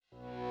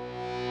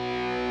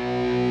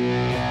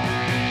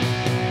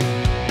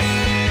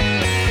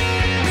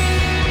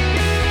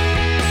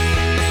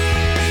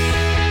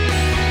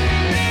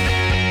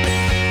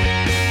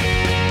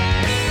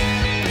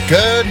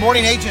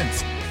morning,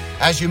 agents.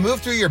 As you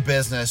move through your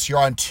business, you're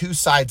on two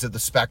sides of the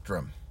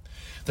spectrum.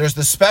 There's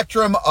the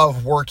spectrum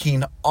of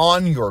working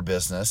on your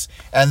business,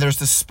 and there's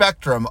the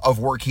spectrum of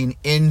working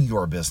in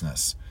your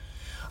business.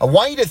 I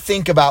want you to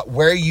think about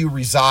where you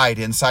reside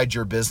inside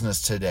your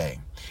business today.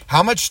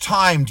 How much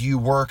time do you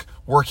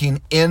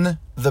working in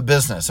the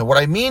business? And what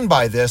I mean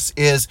by this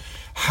is,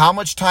 how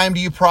much time do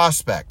you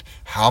prospect?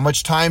 How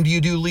much time do you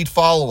do lead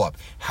follow-up?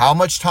 How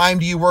much time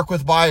do you work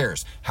with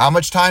buyers? How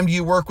much time do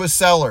you work with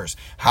sellers?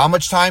 How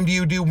much time do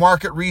you do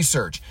market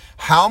research?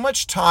 How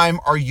much time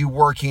are you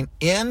working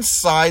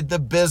inside the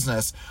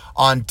business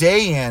on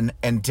day in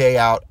and day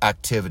out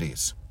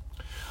activities?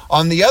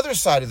 On the other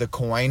side of the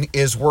coin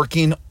is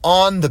working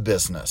on the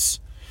business.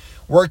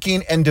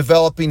 Working and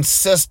developing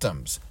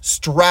systems,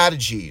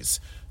 strategies,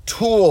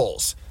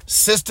 tools,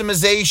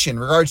 systemization in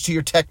regards to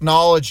your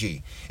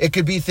technology. It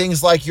could be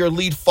things like your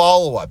lead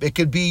follow-up. It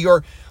could be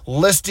your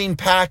listing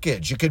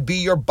package. It could be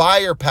your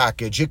buyer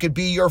package. It could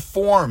be your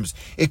forms.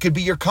 It could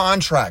be your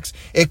contracts.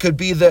 It could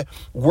be the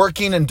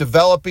working and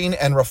developing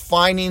and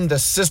refining the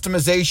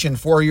systemization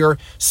for your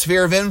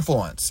sphere of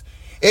influence.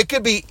 It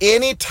could be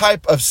any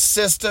type of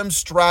system,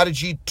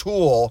 strategy,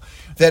 tool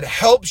that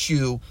helps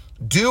you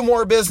do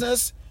more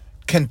business,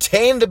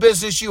 contain the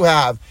business you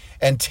have,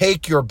 and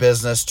take your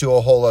business to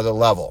a whole other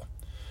level.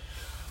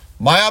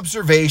 My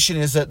observation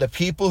is that the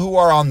people who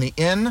are on the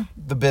in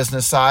the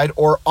business side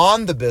or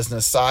on the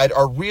business side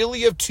are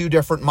really of two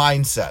different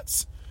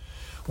mindsets.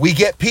 We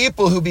get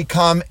people who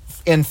become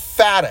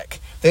emphatic.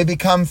 They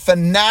become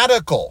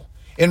fanatical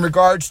in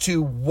regards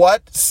to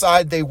what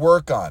side they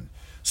work on.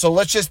 So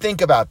let's just think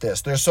about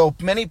this. There's so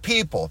many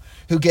people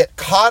who get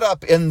caught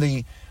up in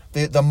the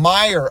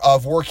mire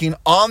of working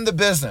on the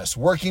business,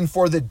 working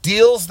for the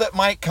deals that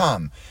might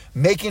come,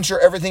 making sure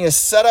everything is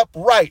set up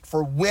right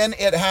for when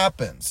it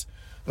happens.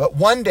 But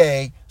one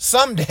day,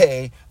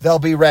 someday, they'll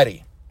be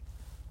ready.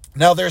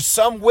 Now, there's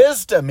some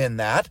wisdom in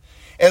that,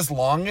 as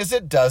long as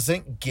it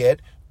doesn't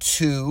get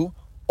too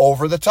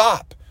over the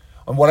top.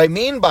 And what I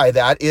mean by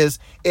that is,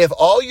 if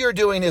all you're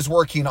doing is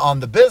working on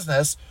the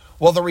business,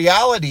 well, the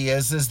reality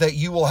is that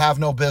you will have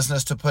no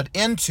business to put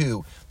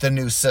into the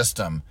new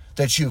system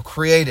that you've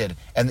created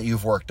and that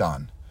you've worked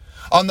on.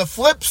 On the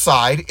flip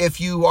side, if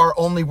you are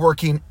only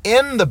working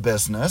in the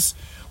business,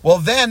 well,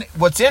 then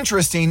what's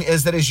interesting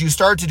is that as you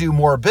start to do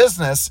more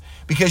business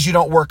because you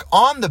don't work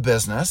on the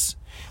business,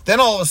 then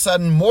all of a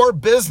sudden more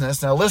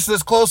business, now listen to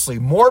this closely,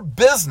 more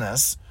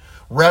business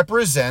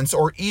represents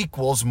or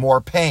equals more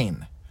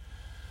pain.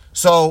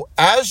 So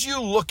as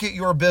you look at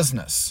your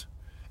business,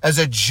 as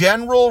a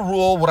general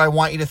rule, what I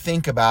want you to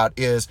think about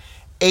is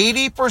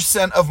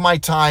 80% of my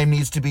time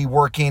needs to be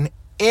working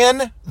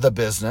in the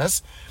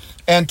business,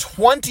 and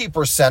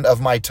 20% of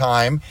my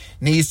time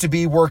needs to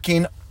be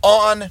working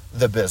on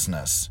the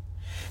business.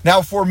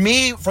 Now, for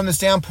me, from the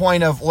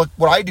standpoint of look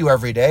what I do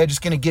every day, I'm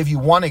just going to give you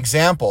one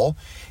example,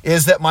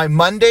 is that my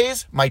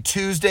Mondays, my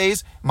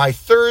Tuesdays, my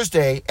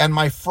Thursday, and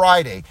my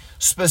Friday,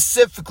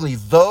 specifically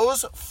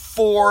those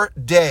 4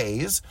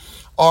 days,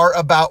 are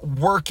about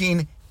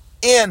working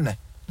in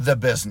the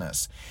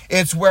business.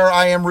 It's where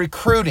I am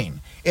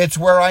recruiting. It's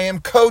where I am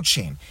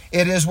coaching.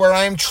 It is where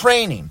I am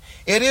training.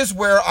 It is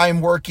where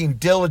I'm working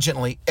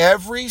diligently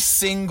every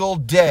single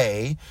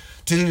day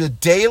to do the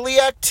daily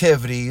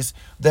activities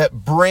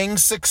that bring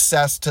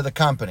success to the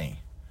company.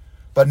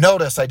 But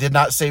notice I did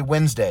not say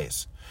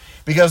Wednesdays,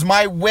 because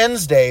my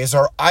Wednesdays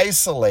are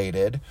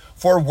isolated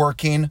for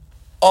working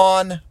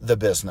on the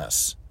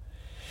business.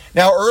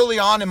 Now, early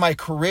on in my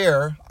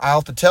career, I'll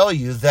have to tell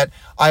you that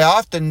I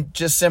often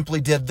just simply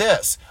did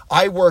this.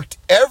 I worked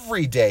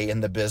every day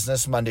in the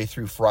business, Monday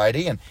through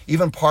Friday, and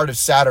even part of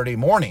Saturday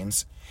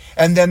mornings.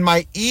 And then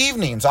my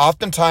evenings,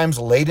 oftentimes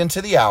late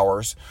into the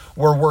hours,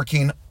 were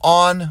working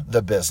on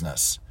the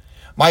business.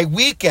 My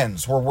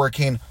weekends were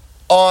working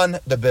on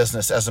the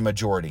business as a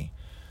majority.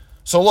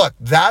 So look,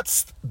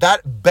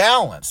 that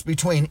balance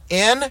between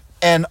in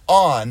and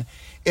on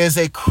is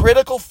a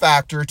critical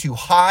factor to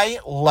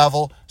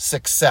high-level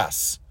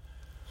success.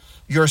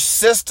 Your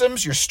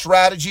systems, your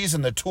strategies,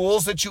 and the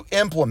tools that you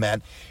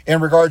implement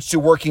in regards to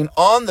working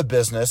on the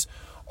business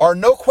are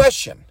no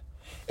question,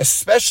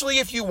 especially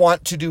if you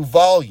want to do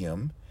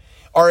volume,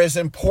 are as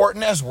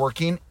important as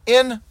working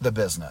in the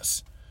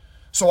business.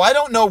 So I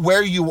don't know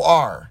where you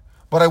are,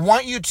 but I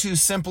want you to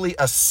simply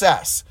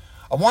assess.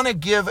 I want to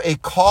give a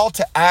call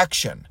to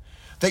action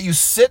that you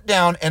sit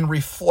down and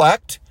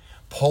reflect.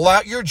 Pull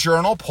out your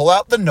journal, pull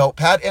out the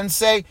notepad, and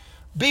say,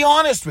 be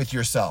honest with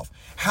yourself.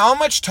 How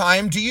much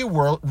time do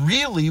you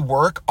really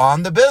work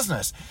on the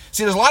business?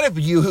 See, there's a lot of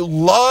you who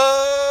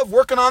love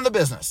working on the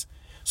business.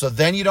 So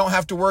then you don't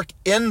have to work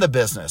in the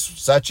business,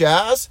 such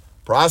as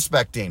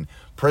prospecting,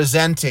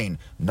 presenting,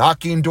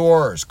 knocking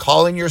doors,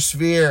 calling your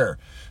sphere,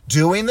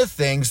 doing the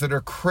things that are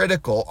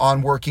critical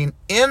on working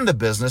in the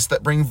business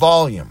that bring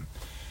volume.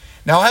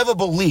 Now, I have a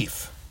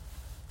belief.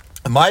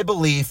 My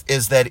belief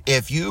is that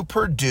if you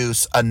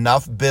produce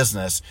enough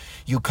business,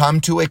 you come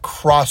to a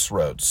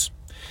crossroads.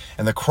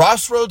 And the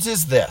crossroads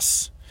is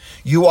this.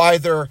 You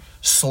either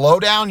slow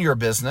down your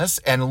business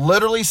and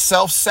literally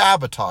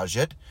self-sabotage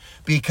it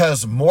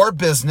because more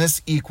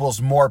business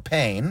equals more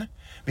pain,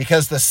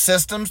 because the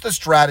systems, the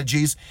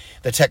strategies,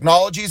 the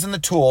technologies, and the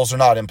tools are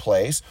not in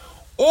place,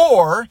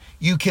 or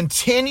you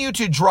continue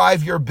to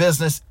drive your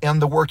business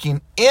and the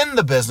working in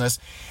the business,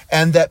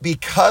 and that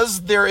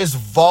because there is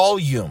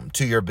volume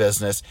to your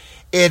business,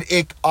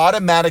 it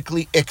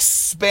automatically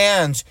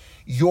expands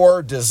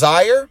your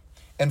desire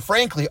and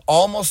frankly,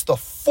 almost the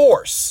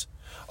force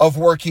of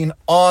working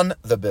on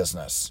the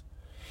business.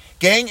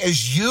 Gang,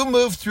 as you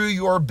move through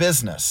your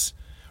business,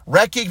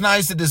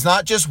 recognize it is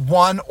not just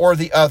one or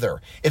the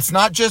other. It's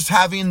not just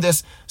having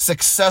this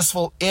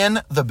successful in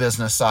the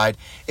business side.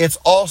 It's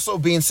also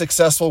being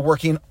successful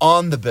working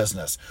on the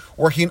business.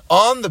 Working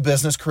on the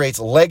business creates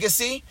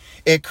legacy.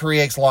 It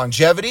creates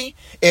longevity.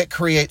 It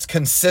creates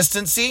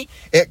consistency.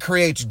 It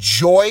creates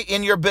joy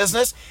in your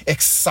business,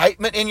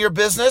 excitement in your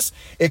business.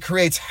 It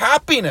creates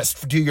happiness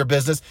to your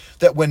business,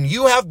 that when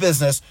you have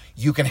business,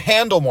 you can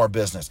handle more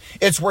business.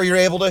 It's where you're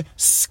able to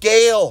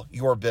scale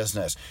your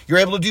business. You're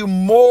able to do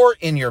more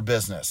in your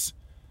business.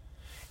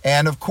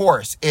 And of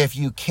course, if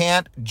you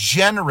can't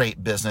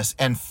generate business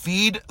and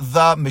feed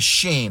the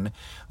machine,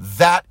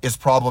 that is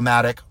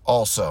problematic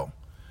also.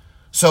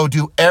 So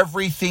do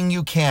everything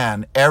you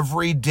can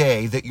every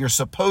day that you're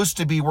supposed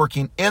to be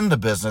working in the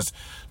business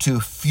to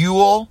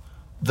fuel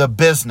the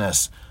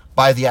business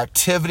by the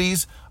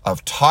activities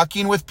of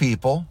talking with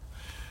people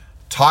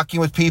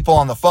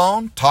on the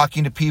phone,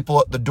 talking to people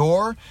at the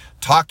door,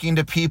 talking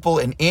to people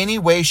in any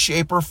way,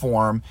 shape, or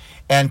form,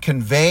 and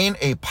conveying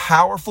a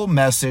powerful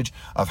message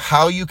of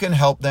how you can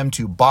help them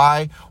to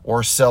buy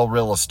or sell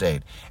real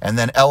estate. And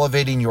then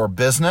elevating your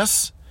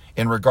business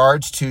in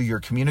regards to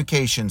your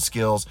communication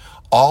skills.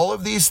 All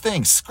of these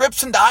things,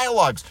 scripts and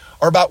dialogues,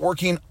 are about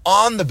working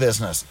on the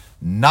business,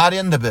 not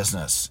in the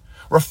business.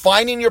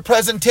 Refining your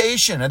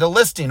presentation at a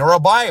listing or a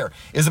buyer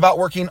is about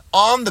working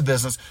on the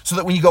business so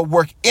that when you go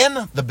work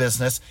in the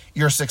business,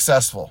 you're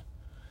successful.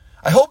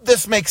 I hope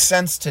this makes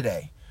sense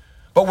today.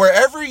 But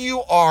wherever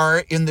you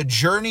are in the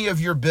journey of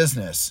your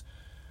business,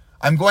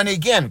 I'm going to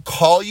again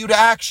call you to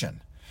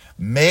action.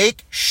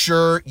 Make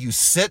sure you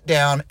sit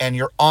down and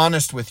you're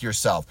honest with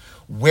yourself.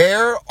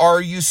 Where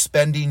are you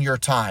spending your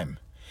time?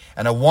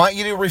 And I want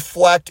you to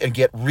reflect and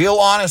get real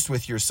honest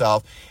with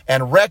yourself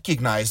and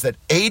recognize that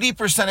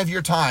 80% of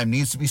your time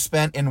needs to be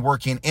spent in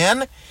working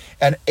in,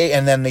 and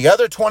then the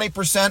other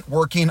 20%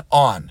 working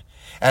on.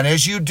 And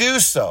as you do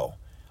so,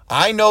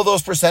 I know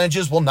those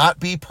percentages will not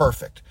be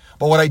perfect.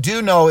 But what I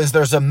do know is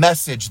there's a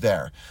message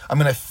there. I'm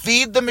going to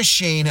feed the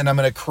machine, and I'm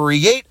going to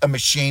create a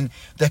machine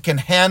that can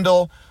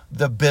handle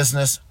the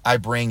business I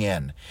bring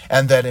in.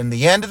 And that in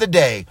the end of the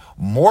day,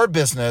 more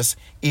business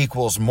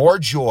equals more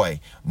joy.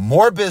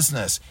 More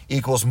business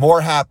equals more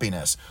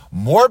happiness.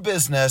 More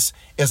business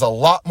is a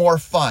lot more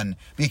fun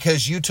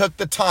because you took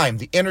the time,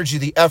 the energy,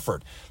 the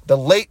effort, the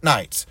late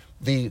nights,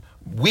 the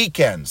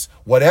weekends,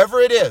 whatever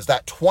it is,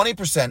 that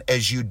 20%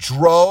 as you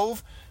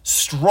drove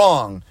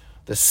strong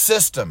the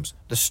systems,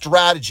 the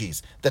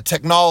strategies, the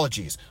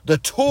technologies, the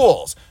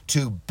tools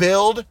to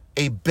build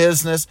a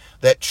business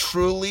that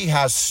truly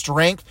has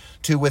strength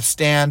to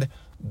withstand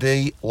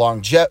the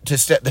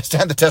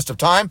stand the test of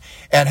time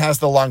and has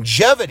the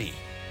longevity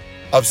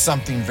of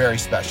something very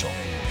special.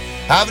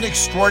 Have an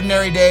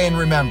extraordinary day, and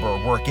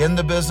remember, work in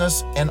the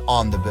business and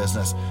on the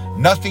business.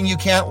 Nothing you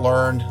can't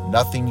learn,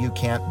 nothing you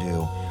can't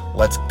do.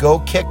 Let's go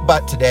kick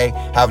butt today.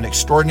 Have an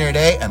extraordinary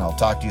day, and I'll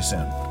talk to you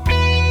soon.